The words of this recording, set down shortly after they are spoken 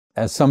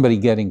As somebody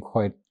getting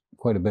quite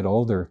a bit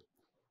older,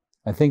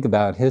 I think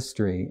about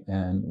history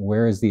and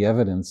where is the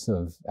evidence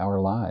of our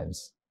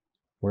lives?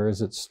 Where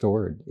is it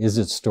stored? Is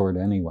it stored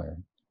anywhere?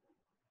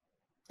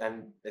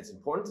 And it's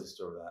important to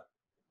store that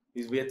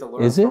because we have to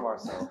learn Is it? from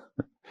ourselves.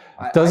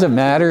 Does it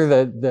matter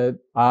that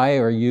I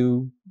or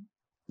you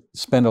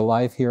spend a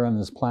life here on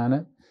this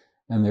planet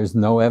and there's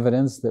no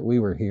evidence that we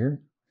were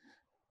here?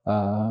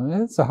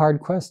 It's a hard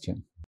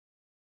question.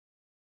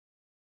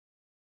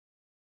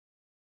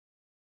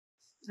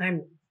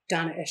 I'm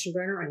Donna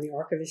Eschenbrenner. I'm the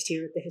archivist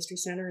here at the History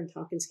Center in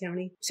Tompkins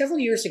County. Several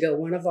years ago,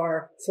 one of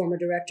our former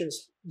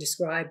directors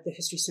described the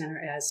History Center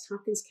as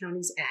Tompkins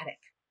County's attic.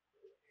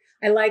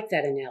 I like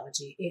that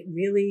analogy. It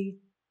really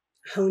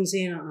hones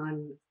in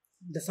on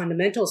the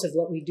fundamentals of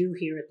what we do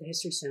here at the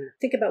History Center.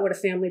 Think about what a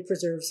family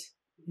preserves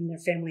in their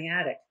family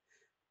attic.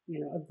 You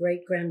know, a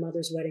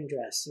great-grandmother's wedding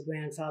dress, a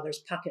grandfather's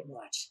pocket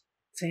watch,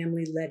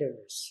 family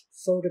letters,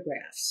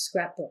 photographs,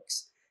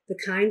 scrapbooks, the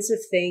kinds of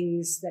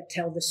things that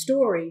tell the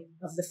story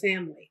of the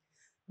family.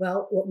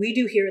 Well, what we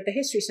do here at the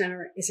History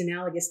Center is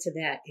analogous to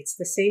that. It's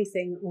the same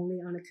thing, only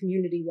on a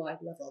community-wide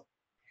level.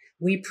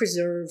 We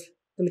preserve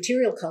the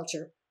material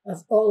culture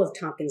of all of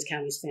Tompkins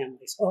County's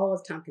families, all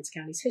of Tompkins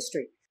County's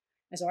history.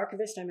 As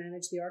archivist, I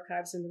manage the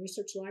archives and the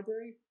research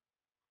library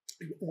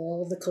and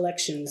all the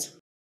collections.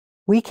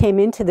 We came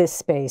into this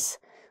space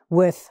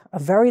with a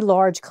very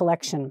large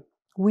collection.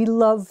 We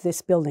love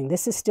this building.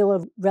 This is still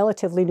a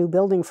relatively new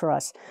building for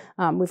us.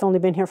 We've only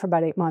been here for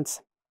about 8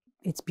 months.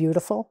 It's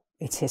beautiful,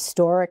 it's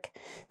historic,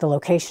 the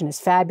location is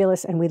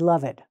fabulous, and we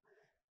love it.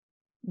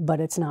 But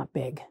it's not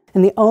big.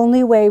 And the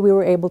only way we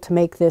were able to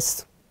make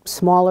this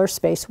smaller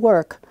space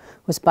work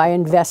was by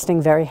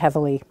investing very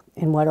heavily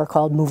in what are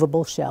called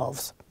movable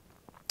shelves.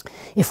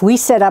 If we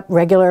set up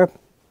regular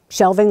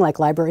shelving, like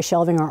library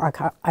shelving or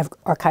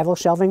archival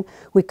shelving,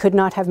 we could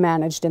not have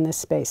managed in this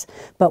space.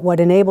 But what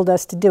enabled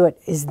us to do it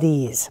is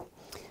these.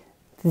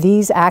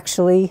 These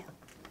actually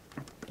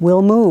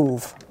will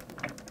move.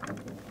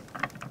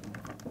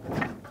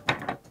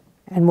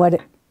 And what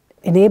it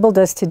enabled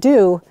us to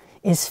do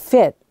is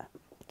fit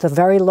the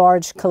very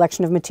large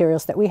collection of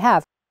materials that we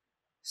have.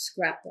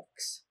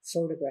 Scrapbooks,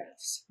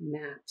 photographs,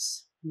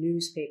 maps,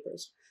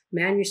 newspapers,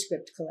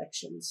 manuscript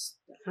collections,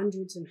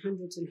 hundreds and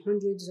hundreds and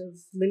hundreds of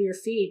linear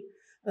feet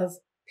of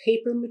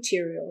paper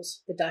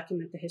materials that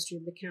document the history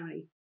of the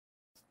county.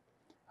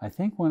 I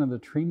think one of the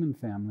Treman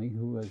family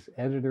who was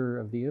editor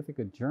of the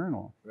Ithaca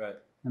Journal. Right.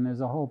 And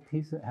there's a whole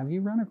piece of, have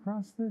you run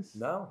across this?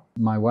 No.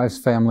 My wife's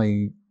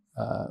family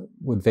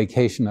would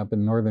vacation up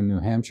in northern New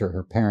Hampshire.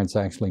 Her parents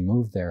actually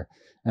moved there.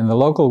 And the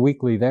local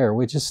weekly there,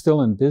 which is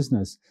still in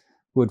business,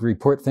 would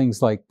report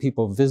things like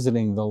people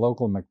visiting the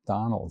local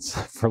McDonald's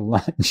for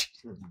lunch.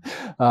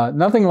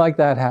 Nothing like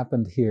that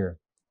happened here.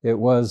 It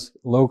was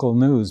local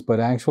news, but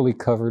actually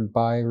covered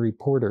by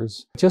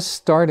reporters. Just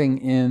starting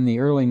in the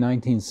early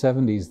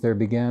 1970s, there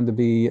began to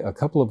be a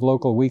couple of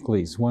local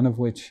weeklies, one of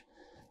which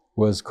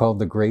was called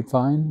The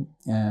Grapevine,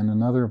 and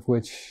another of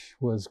which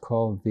was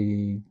called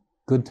the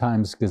Good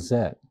Times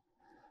Gazette.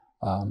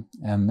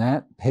 And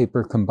that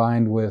paper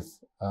combined with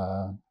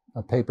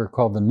a paper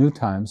called the New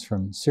Times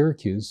from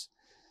Syracuse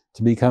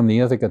to become the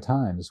Ithaca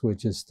Times,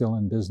 which is still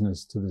in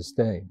business to this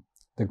day.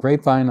 The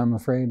Grapevine, I'm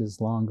afraid,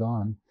 is long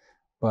gone,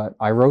 but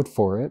I wrote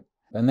for it.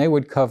 And they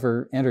would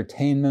cover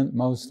entertainment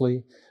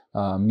mostly,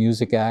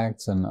 music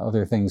acts and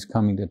other things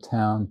coming to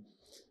town,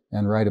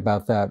 and write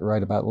about that,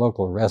 write about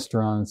local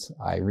restaurants.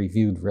 I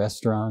reviewed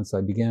restaurants. I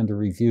began to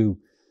review,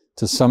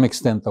 to some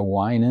extent, the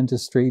wine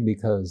industry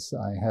because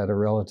I had a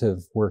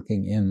relative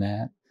working in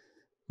that.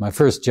 My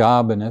first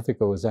job in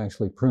Ithaca was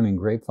actually pruning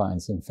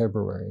grapevines in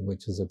February,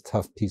 which is a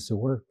tough piece of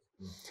work.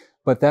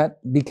 But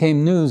that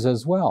became news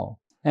as well.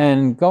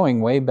 And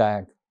going way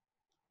back,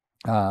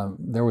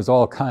 there was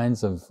all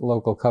kinds of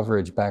local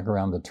coverage back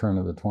around the turn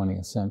of the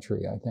 20th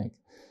century, I think.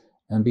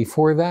 And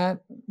before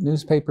that,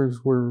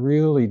 newspapers were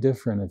really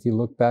different. If you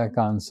look back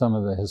on some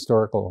of the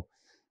historical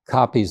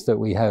copies that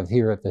we have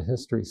here at the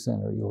History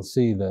Center, you'll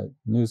see that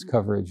news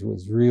coverage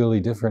was really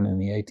different in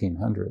the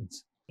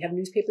 1800s. We have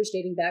newspapers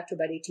dating back to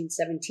about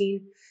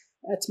 1817.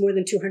 That's more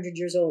than 200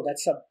 years old.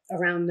 That's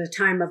around the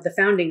time of the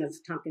founding of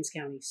Tompkins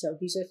County. So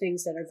these are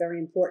things that are very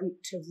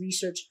important to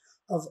research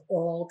of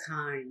all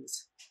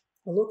kinds.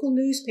 A local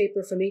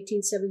newspaper from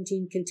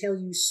 1817 can tell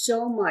you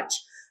so much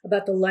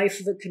about the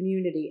life of a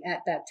community at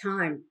that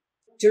time.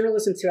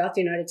 Journalism throughout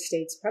the United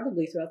States,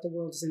 probably throughout the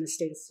world, is in a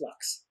state of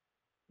flux.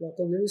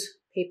 Local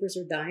newspapers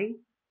are dying.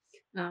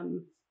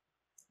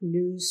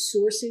 News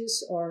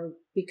sources are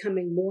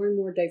becoming more and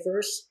more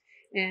diverse.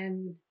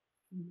 And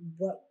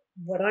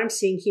what I'm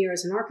seeing here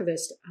as an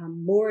archivist,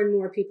 more and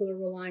more people are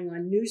relying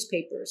on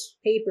newspapers,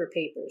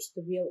 papers,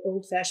 the real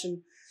old-fashioned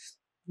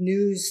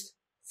news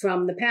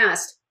from the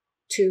past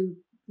to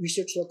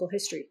research local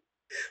history.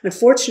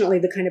 Unfortunately,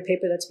 the kind of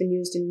paper that's been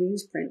used in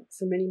newsprint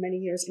for many, many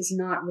years is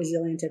not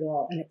resilient at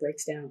all, and it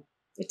breaks down.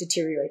 It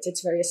deteriorates.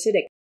 It's very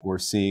acidic. We're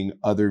seeing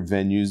other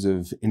venues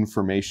of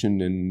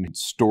information and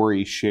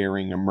story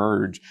sharing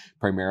emerge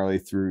primarily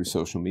through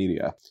social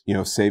media. You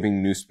know,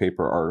 saving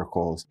newspaper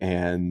articles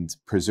and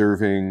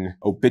preserving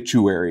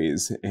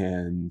obituaries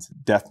and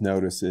death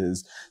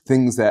notices,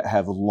 things that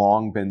have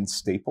long been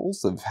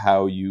staples of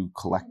how you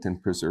collect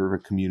and preserve a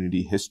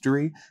community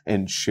history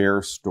and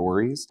share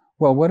stories.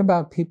 Well, what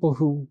about people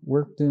who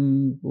worked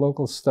in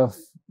local stuff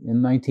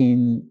in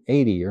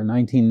 1980 or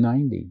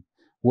 1990?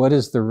 What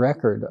is the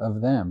record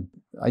of them?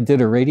 I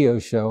did a radio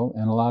show,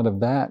 and a lot of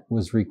that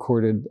was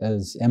recorded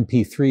as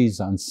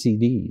MP3s on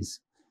CDs.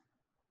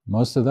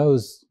 Most of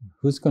those,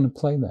 who's going to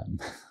play them?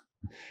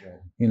 Right.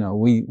 You know,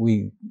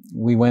 we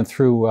went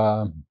through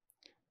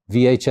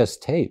VHS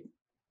tape,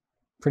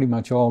 pretty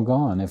much all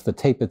gone, if the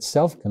tape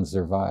itself can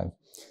survive.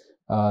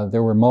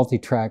 There were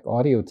multi-track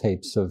audio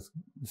tapes of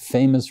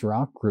famous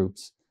rock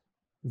groups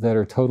that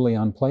are totally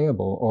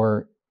unplayable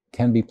or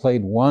can be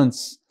played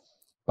once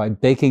by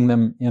baking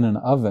them in an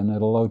oven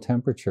at a low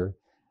temperature.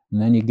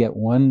 And then you get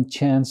one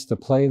chance to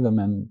play them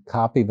and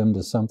copy them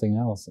to something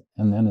else,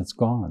 and then it's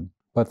gone.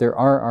 But there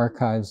are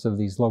archives of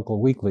these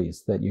local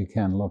weeklies that you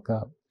can look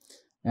up.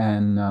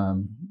 And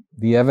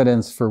the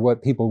evidence for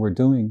what people were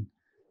doing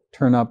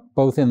turn up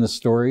both in the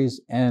stories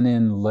and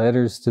in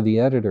letters to the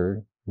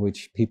editor,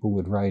 which people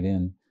would write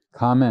in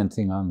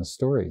commenting on the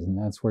stories. And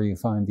that's where you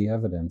find the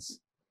evidence.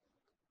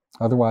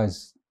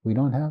 Otherwise, we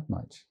don't have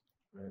much.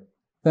 Right.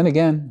 Then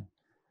again,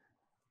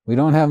 we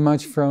don't have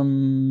much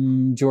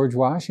from George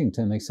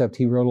Washington, except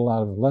he wrote a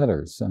lot of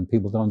letters, and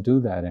people don't do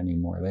that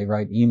anymore. They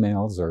write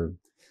emails or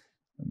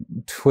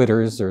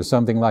Twitters or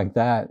something like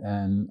that,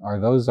 and are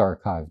those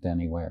archived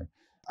anywhere?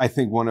 I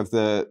think one of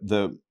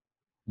the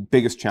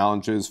biggest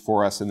challenges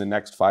for us in the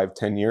next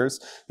 5-10 years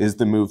is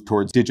the move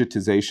towards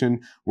digitization.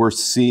 We're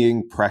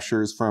seeing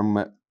pressures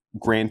from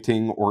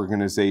granting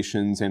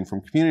organizations and from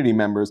community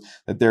members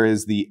that there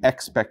is the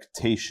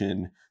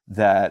expectation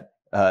that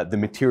the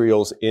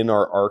materials in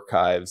our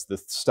archives, the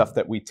stuff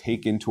that we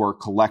take into our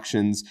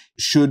collections,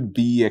 should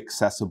be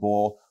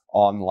accessible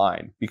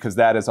online, because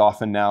that is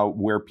often now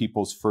where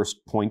people's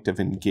first point of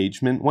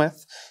engagement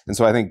with. And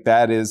so I think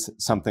that is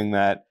something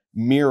that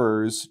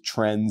mirrors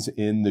trends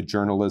in the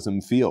journalism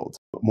field.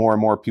 More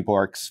and more people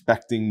are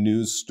expecting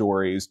news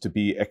stories to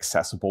be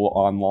accessible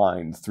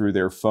online through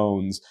their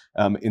phones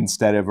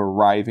instead of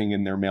arriving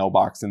in their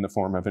mailbox in the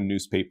form of a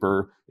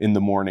newspaper in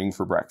the morning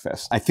for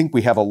breakfast. I think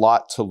we have a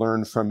lot to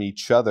learn from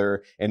each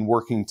other and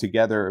working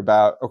together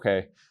about,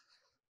 okay,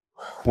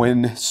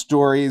 when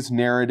stories,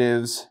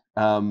 narratives,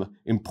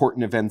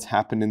 important events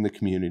happen in the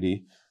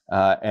community,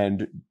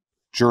 and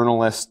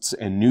journalists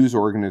and news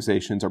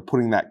organizations are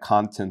putting that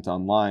content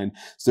online,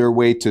 is there a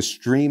way to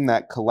stream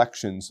that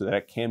collection so that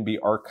it can be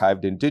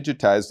archived and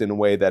digitized in a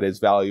way that is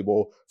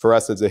valuable for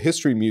us as a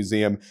history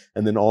museum,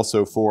 and then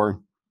also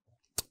for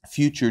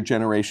future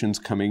generations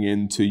coming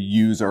in to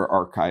use our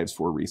archives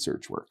for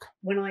research work?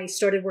 When I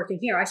started working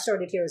here, I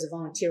started here as a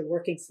volunteer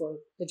working for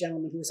the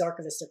gentleman who was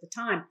archivist at the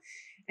time.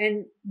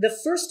 And the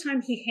first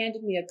time he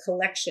handed me a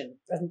collection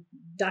of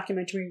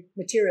documentary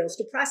materials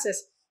to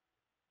process,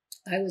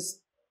 I was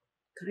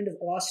kind of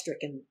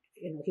awestricken.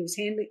 You know, he was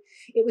handing,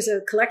 it was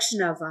a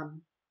collection of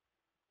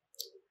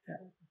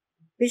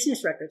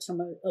business records from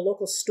a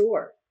local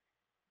store.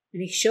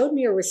 And he showed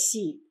me a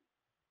receipt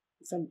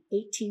from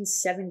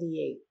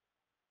 1878.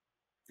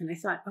 And I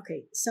thought,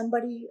 okay,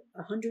 somebody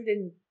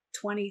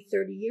 120,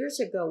 30 years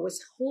ago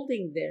was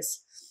holding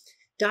this,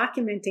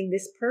 documenting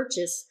this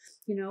purchase,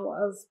 you know,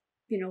 of,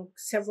 you know,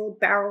 several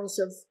barrels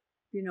of,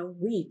 you know,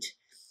 wheat.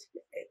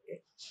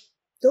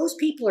 Those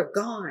people are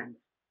gone,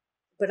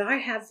 but I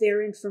have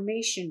their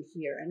information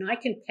here and I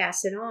can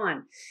pass it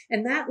on.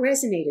 And that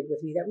resonated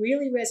with me. That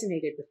really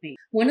resonated with me.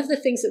 One of the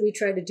things that we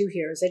try to do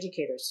here as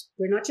educators,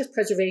 we're not just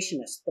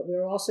preservationists, but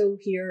we're also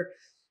here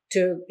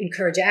to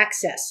encourage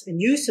access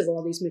and use of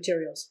all these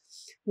materials.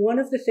 One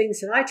of the things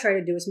that I try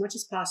to do as much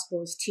as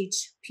possible is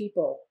teach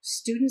people,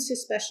 students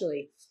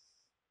especially,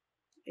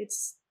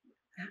 it's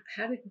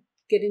how to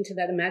get into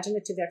that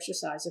imaginative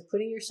exercise of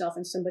putting yourself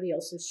in somebody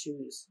else's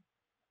shoes.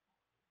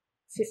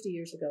 50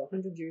 years ago,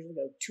 100 years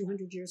ago,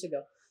 200 years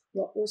ago,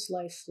 what was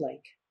life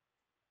like?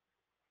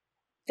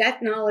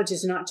 That knowledge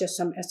is not just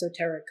some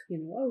esoteric, you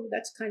know, oh,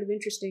 that's kind of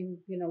interesting,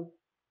 you know,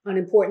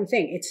 unimportant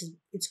thing.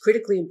 It's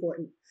critically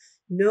important.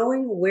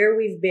 Knowing where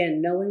we've been,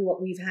 knowing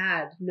what we've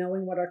had,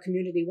 knowing what our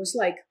community was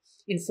like,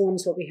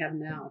 informs what we have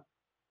now.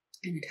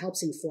 And it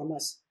helps inform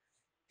us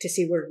to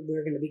see where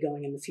we're going to be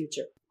going in the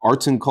future.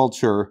 Arts and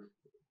culture,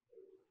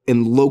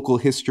 and local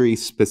history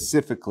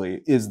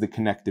specifically, is the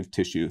connective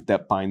tissue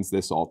that binds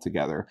this all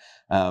together.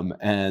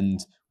 And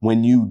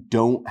when you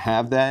don't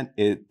have that,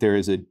 there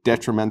is a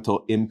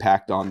detrimental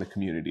impact on the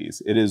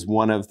communities. It is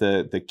one of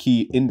the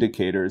key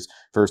indicators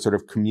for sort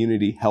of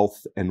community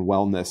health and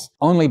wellness.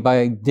 Only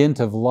by dint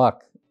of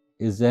luck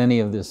is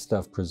any of this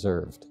stuff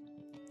preserved.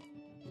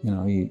 You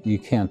know, you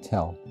can't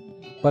tell.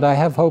 But I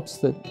have hopes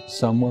that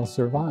some will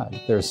survive.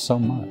 There's so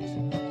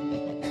much.